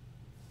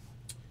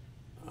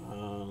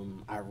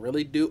 I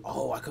really do.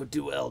 Oh, I could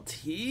do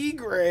LT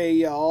Gray,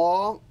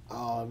 y'all.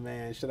 Oh,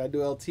 man. Should I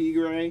do LT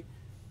Gray?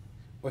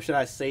 Or should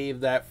I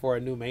save that for a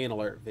new main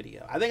alert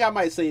video? I think I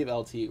might save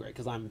LT Gray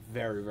because I'm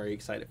very, very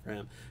excited for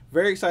him.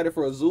 Very excited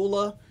for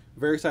Azula.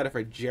 Very excited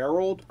for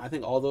Jrod. I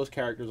think all those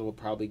characters will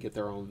probably get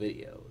their own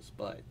videos,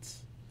 but...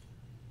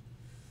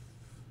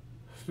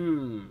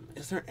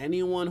 is there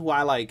anyone who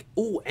I like?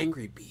 Ooh,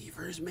 Angry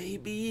Beavers,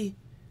 maybe?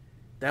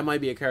 That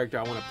might be a character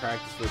I want to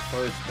practice with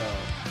first, though.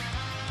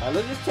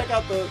 Alright, let's check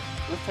out the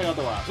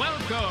roster.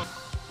 Welcome.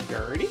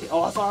 Gertie?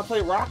 Oh, I saw I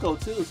play Rocco,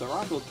 too, so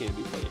Rocco can't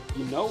be played.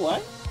 You know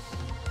what?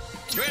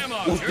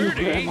 Grandma Let's do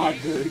Gertie. Grandma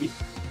Gertie.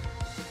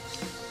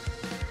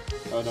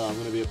 Oh, no, I'm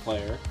going to be a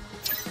player.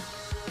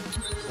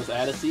 Let's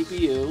add a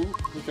CPU.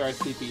 Who's our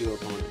CPU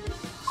opponent?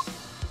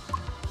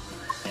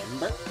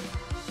 Ember?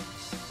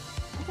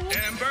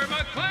 Ember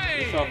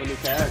McLean. Yourself a new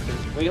character.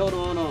 Wait, hold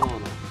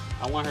on.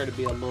 I want her to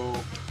be a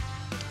little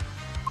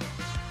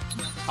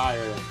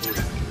higher than 3.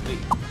 Wait,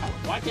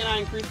 why can't I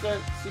increase that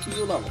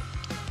CPU level?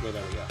 Wait,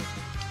 there we go.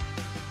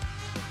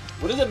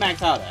 What does it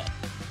max out at?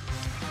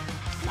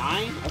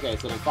 9? Okay,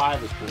 so then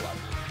 5 is cool, I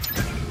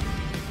think.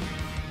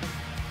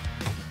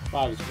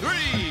 5 is cool.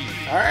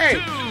 3.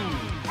 Alright!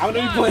 I'm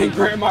gonna be playing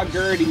Grandma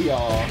Gertie,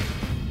 y'all.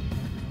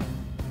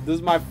 This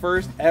is my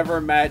first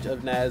ever match of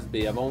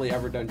NASB. I've only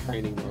ever done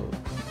training mode.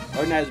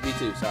 Or NASB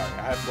 2, sorry.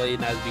 I have played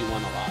NASB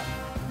 1 a lot.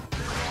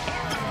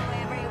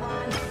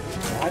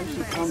 Why did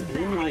she come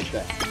in like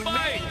that?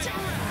 Fight.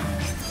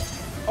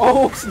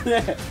 Oh,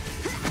 snap!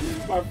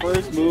 My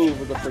first move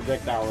was a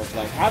projectile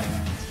reflect.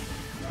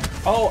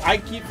 Oh, I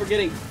keep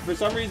forgetting. For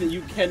some reason,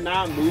 you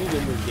cannot move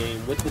in this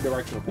game with the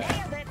directional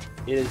pad.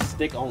 It is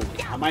stick only.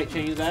 I might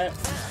change that.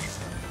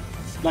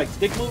 Like,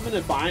 stick movement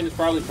is fine. It's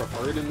probably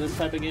preferred in this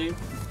type of game.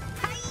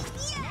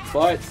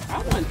 But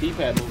I want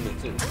D-pad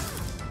movement too.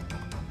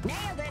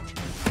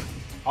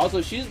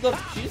 Also, she's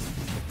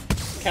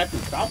Captain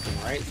Falcon,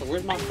 right? So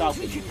where's my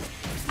Falcon?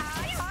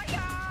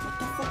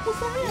 What the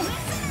fuck was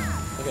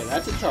that? Okay,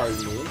 that's a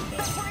charge move.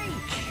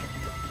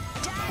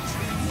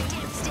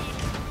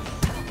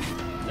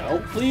 No,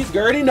 please,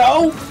 Gertie,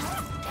 no!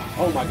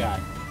 Oh my god.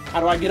 How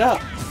do I get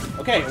up?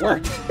 Okay, it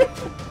worked.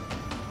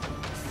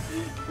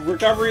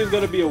 Recovery is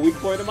going to be a weak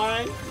point of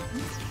mine.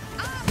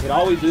 It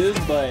always is,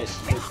 but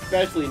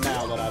especially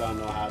now that I don't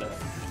know how to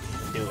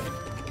do it.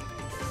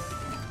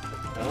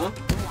 Huh?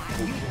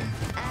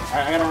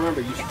 Alright, I gotta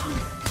remember, you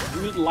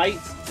use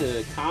lights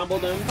to combo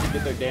them to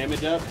get their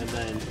damage up, and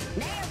then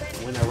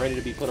when they're ready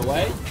to be put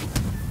away.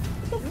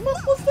 What the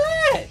fuck was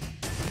that?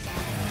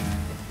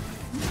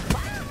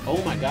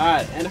 Oh my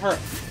god, and her...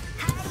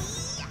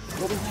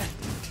 What was that?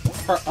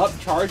 Her up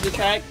charge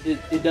attack,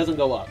 it doesn't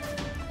go up.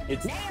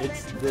 It's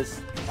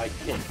this, like,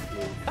 kick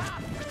move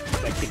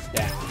that kicks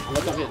down.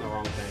 Unless I'm hitting the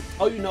wrong thing.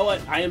 Oh, you know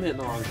what? I am hitting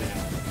the wrong thing.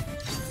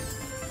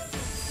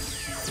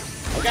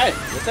 Okay,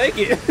 we'll take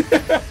it.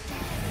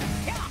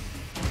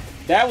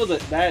 That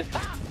wasn't a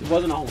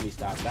homie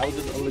stop. That was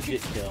just a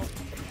legit kill.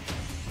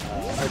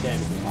 Her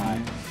damage is high.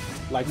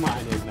 Like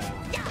mine is now.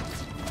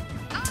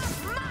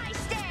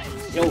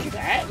 Yo,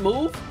 that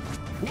move?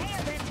 I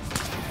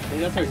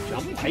think that's her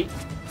jump light.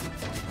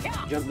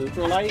 Jump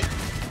neutral light?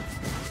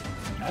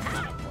 That's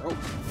kind of broke.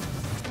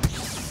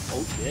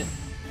 Oh shit.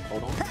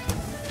 Hold on.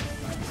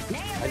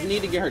 I just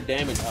need to get her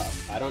damage up.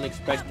 I don't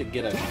expect to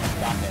get a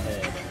stock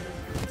ahead.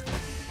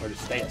 Or to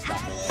stay a stock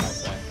ahead, I'll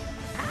say.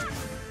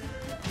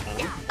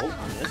 Oh,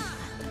 I missed.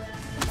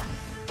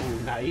 Oh,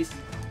 nice.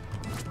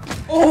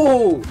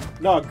 Oh!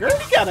 No,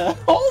 Gertie gotta...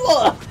 Hold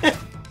up!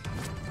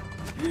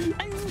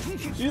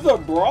 She's a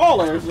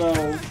brawler,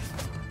 so...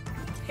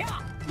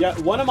 Yeah,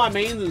 one of my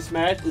mains in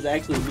Smash is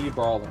actually me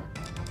brawler.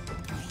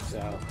 So...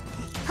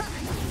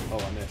 Oh,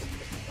 I missed.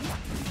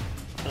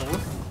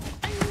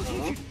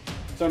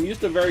 So I'm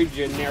used to very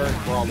generic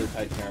brawler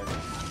type character.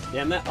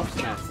 Damn, that up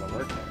smash still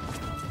worked there.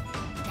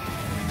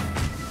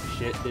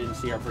 Shit, didn't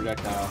see our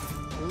projectile.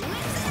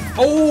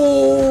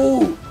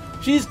 Oh!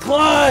 She's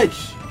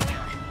clutch!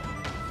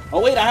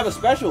 Oh wait, I have a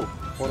special.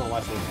 Hold on,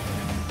 watch this.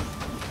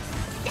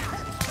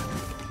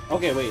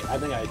 Okay, wait, I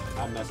think I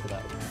messed it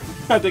up.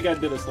 I think I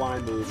did a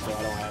slime move, so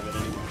I don't have it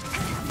anymore.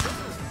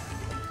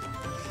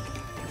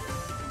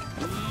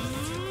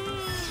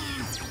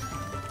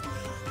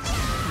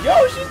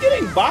 Yo, she's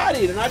getting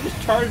bodied, and I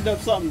just charged up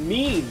something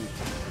mean.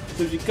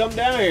 So if you come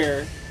down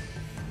here...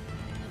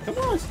 Come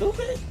on,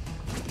 stupid.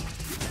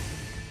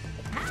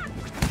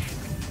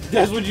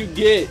 That's what you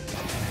get.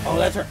 Oh,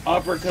 that's her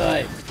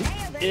uppercut.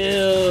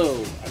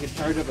 Ew. I can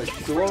charge up a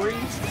Shuri.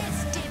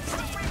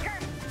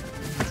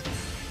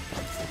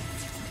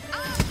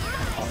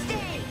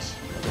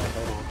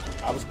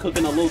 I was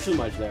cooking a little too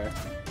much there.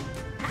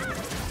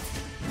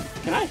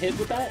 Can I hit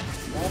with that?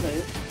 Can I have a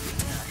hit?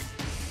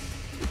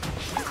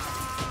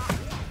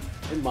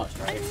 It must,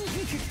 right?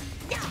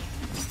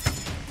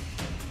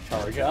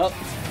 Charge up.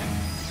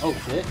 Oh,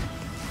 shit.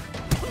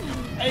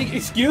 Hey,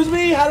 excuse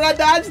me? How did I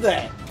dodge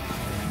that?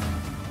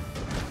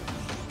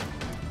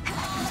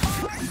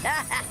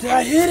 Did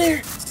I hit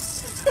her?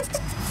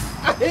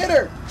 I hit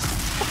her!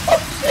 Oh,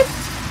 shit!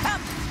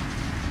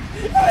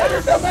 I hit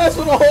her dumbass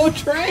with a whole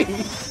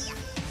train!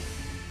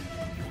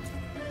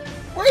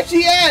 Where's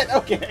she at?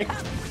 Okay.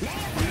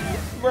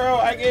 Bro,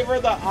 I gave her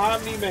the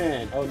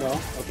Omni-Man. Oh, no?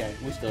 Okay,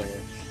 we're still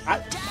here.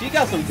 She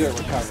got some good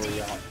recovery,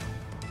 y'all.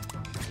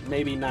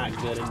 Maybe not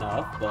good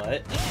enough,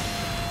 but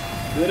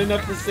good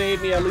enough to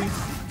save me at least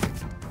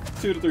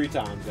 2 to 3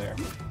 times there.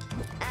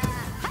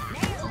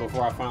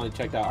 Before I finally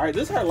checked out. Alright,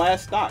 this is her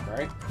last stock,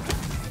 right?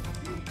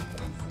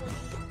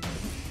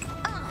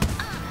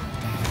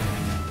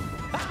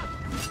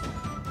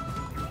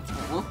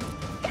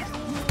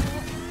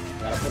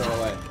 Gotta put her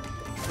away.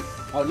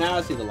 Oh, now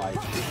I see the light.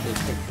 This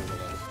picture of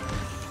us.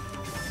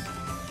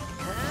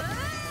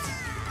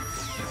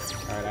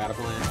 Alright, I got a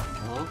plan.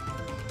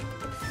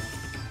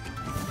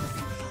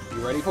 You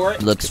ready for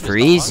it? Looks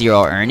free,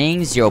 0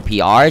 earnings, 0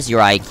 PR,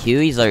 0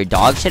 IQ, he's like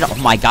dog shit. Oh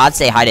my god,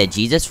 say hi to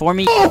Jesus for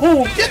me.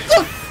 Oh, get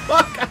the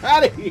fuck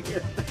out of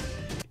here.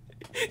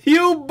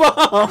 You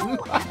bum.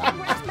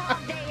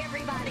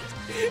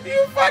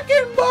 You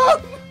fucking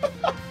bum.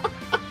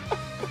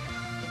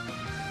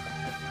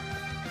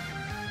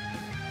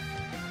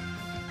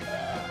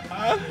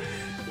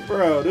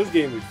 Bro, this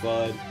game was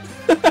fun.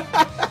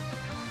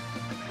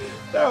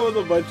 That was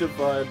a bunch of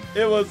fun.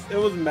 It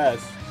was mess.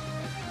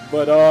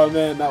 But oh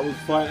man, that was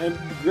fun. And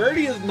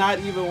Gertie is not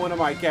even one of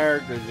my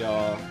characters,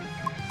 y'all.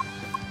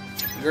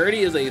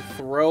 Gertie is a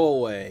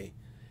throwaway.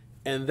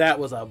 And that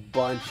was a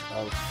bunch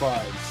of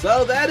fun.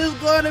 So that is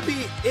going to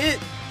be it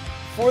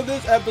for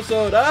this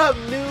episode of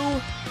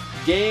New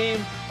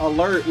Game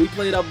Alert. We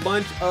played a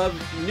bunch of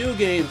new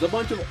games, a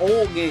bunch of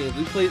old games.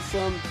 We played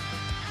some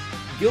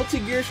Guilty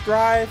Gear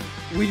Strive.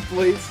 We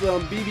played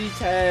some BB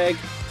Tag.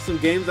 Some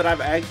games that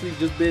I've actually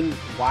just been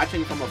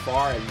watching from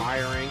afar,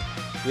 admiring.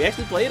 We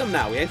actually played them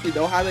now. We actually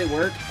know how they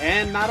work.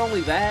 And not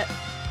only that,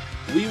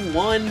 we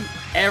won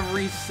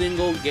every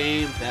single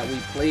game that we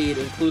played,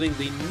 including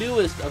the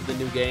newest of the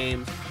new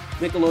games,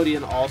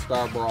 Nickelodeon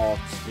All-Star Brawl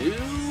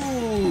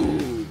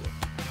 2.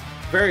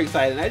 Very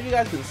excited. As you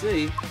guys can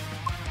see,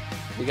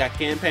 we got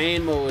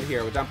campaign mode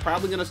here, which I'm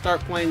probably going to start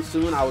playing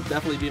soon. I will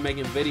definitely be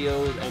making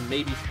videos and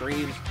maybe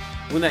streams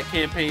when that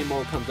campaign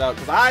mode comes out,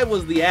 because I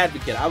was the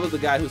advocate. I was the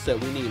guy who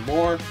said we need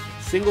more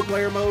single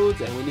player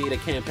modes and we need a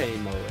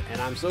campaign mode,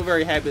 and I'm so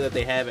very happy that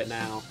they have it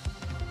now.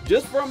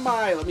 Just from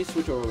my, let me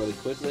switch over really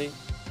quickly,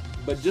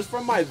 but just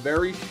from my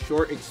very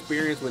short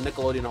experience with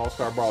Nickelodeon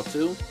All-Star Brawl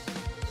 2,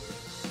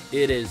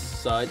 it is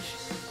such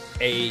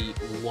a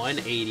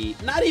 180.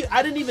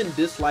 I didn't even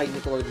dislike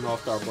Nickelodeon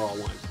All-Star Brawl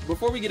 1.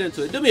 Before we get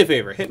into it, do me a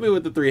favor, hit me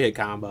with the 3-hit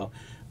combo.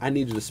 I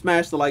need you to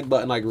smash the like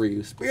button like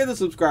Ryu, spear the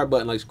subscribe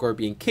button like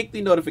Scorpion, kick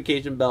the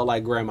notification bell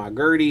like Grandma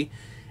Gertie.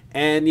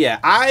 And yeah,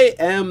 I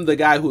am the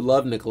guy who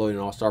loved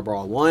Nickelodeon All-Star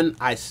Brawl 1.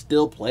 I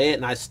still play it,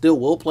 and I still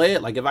will play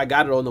it. Like, if I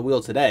got it on the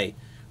wheel today,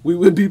 we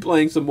would be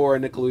playing some more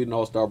Nickelodeon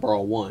All-Star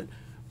Brawl 1.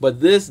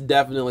 But this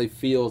definitely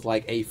feels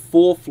like a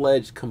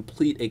full-fledged,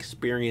 complete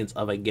experience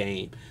of a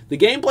game. The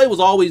gameplay was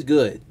always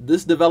good.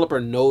 This developer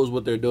knows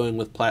what they're doing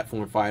with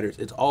platform fighters.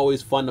 It's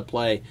always fun to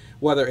play,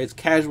 whether it's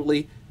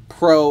casually,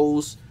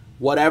 pros,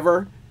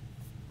 whatever.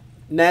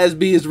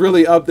 NASB is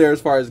really up there as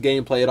far as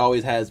gameplay. It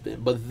always has been.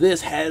 But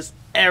this has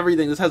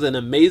everything. This has an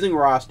amazing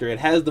roster. It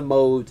has the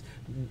modes.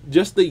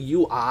 Just the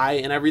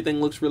UI and everything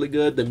looks really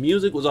good. The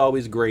music was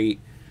always great.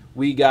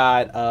 We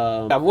got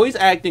voice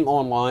acting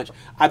on launch.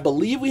 I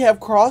believe we have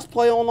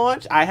crossplay on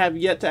launch. I have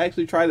yet to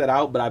actually try that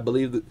out, but I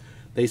believe that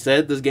they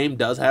said this game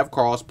does have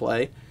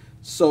crossplay.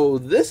 So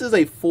this is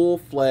a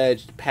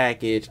full-fledged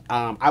package.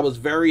 I was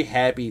very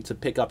happy to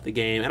pick up the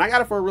game, and I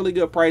got it for a really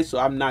good price, so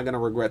I'm not going to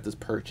regret this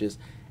purchase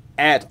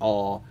at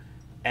all.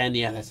 And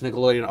yeah, that's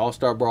Nickelodeon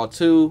All-Star Brawl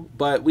 2,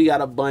 but we got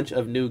a bunch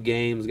of new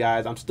games,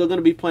 guys. I'm still going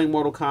to be playing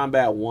Mortal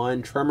Kombat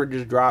 1. Tremor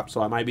just dropped,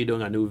 so I might be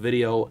doing a new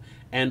video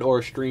and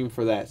or stream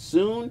for that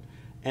soon.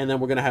 And then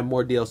we're going to have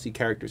more DLC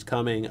characters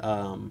coming.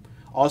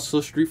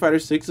 Also, Street Fighter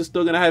 6 is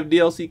still going to have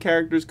DLC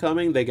characters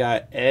coming. They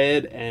got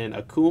Ed and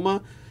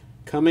Akuma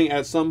coming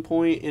at some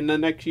point in the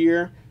next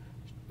year.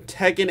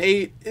 Tekken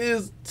 8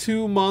 is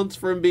 2 months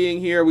from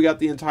being here. We got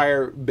the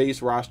entire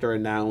base roster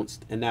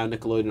announced, and now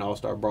Nickelodeon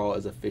All-Star Brawl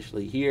is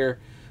officially here.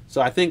 So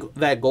I think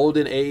that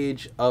golden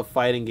age of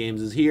fighting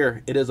games is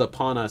here. It is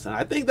upon us, and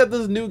I think that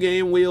this new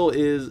game wheel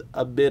is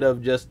a bit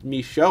of just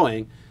me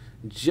showing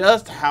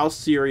just how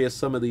serious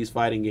some of these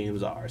fighting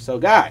games are. So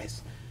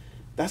guys,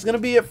 that's going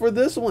to be it for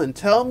this one.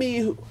 Tell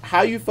me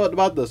how you felt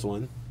about this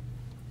one.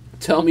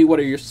 Tell me what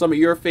are some of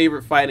your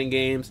favorite fighting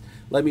games.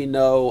 Let me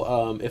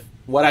know if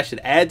what I should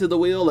add to the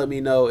wheel. Let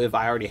me know if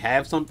I already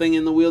have something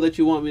in the wheel that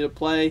you want me to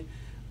play.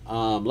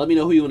 Let me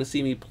know who you want to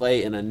see me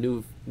play in a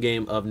new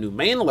game of New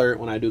Main Alert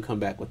when I do come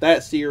back with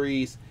that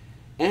series.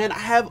 And I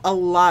have a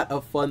lot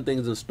of fun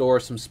things in store.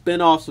 Some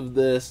spin-offs of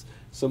this,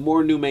 some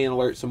more New Main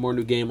Alerts, some more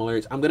new game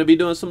alerts. I'm going to be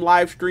doing some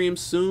live streams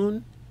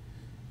soon.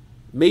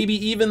 Maybe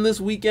even this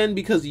weekend,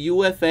 because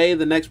UFA,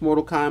 the next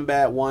Mortal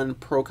Kombat 1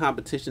 Pro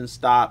Competition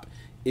stop,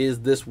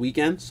 is this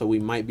weekend. So we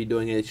might be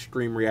doing a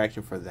stream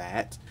reaction for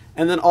that.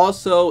 And then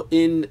also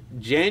in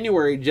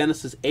January,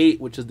 Genesis 8,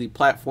 which is the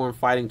platform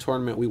fighting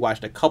tournament we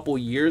watched a couple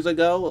years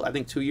ago, I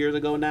think 2 years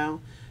ago now,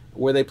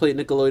 where they played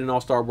Nickelodeon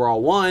All-Star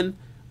Brawl 1.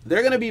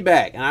 They're going to be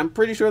back, and I'm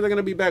pretty sure they're going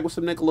to be back with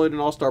some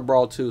Nickelodeon All-Star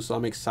Brawl 2, so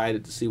I'm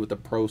excited to see what the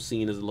pro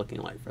scene is looking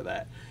like for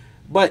that.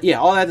 But yeah,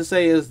 all I have to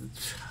say is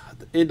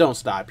it don't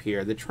stop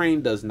here. The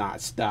train does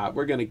not stop.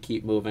 We're going to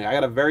keep moving. I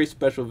got a very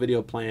special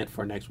video planned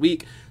for next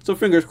week, so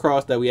fingers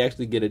crossed that we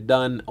actually get it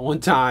done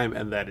on time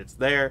and that it's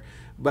there.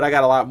 But I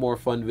got a lot more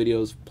fun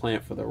videos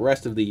planned for the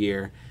rest of the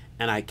year,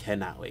 and I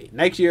cannot wait.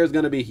 Next year is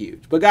going to be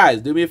huge. But guys,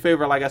 do me a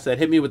favor, like I said,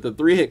 hit me with the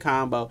 3-hit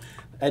combo.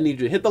 I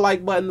need you to hit the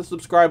like button, the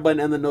subscribe button,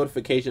 and the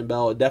notification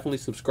bell. Definitely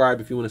subscribe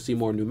if you want to see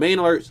more new main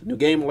alerts, new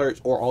game alerts,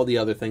 or all the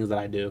other things that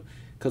I do,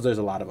 because there's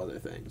a lot of other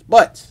things.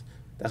 But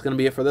that's going to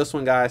be it for this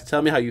one, guys.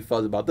 Tell me how you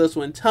felt about this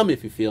one. Tell me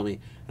if you feel me,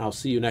 and I'll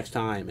see you next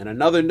time in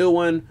another new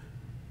one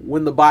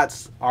when the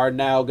bots are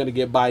now going to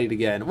get bodied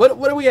again. What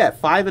are we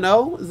at,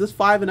 5-0? Is this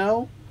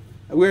 5-0?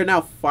 We're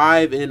now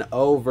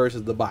 5-0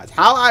 versus the bots.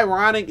 How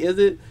ironic is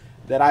it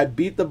that I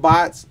beat the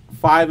bots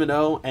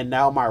 5-0, and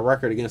now my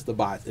record against the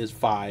bots is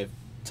 5-0.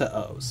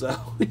 So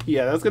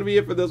yeah, that's gonna be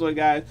it for this one,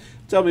 guys.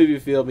 Tell me if you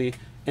feel me,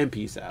 and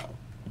peace out.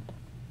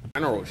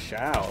 General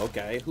Shao.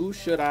 Okay, who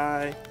should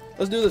I?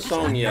 Let's do the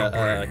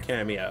Sonya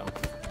cameo.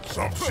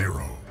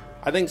 Sub-Zero.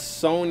 I think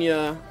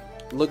Sonya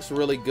looks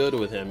really good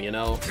with him, you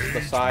know,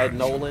 beside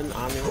Nolan.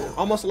 I mean,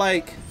 almost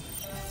like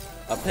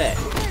a pet.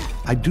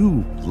 I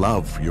do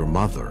love your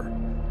mother,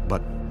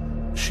 but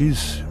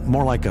she's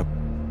more like a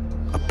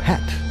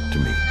pet to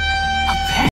me.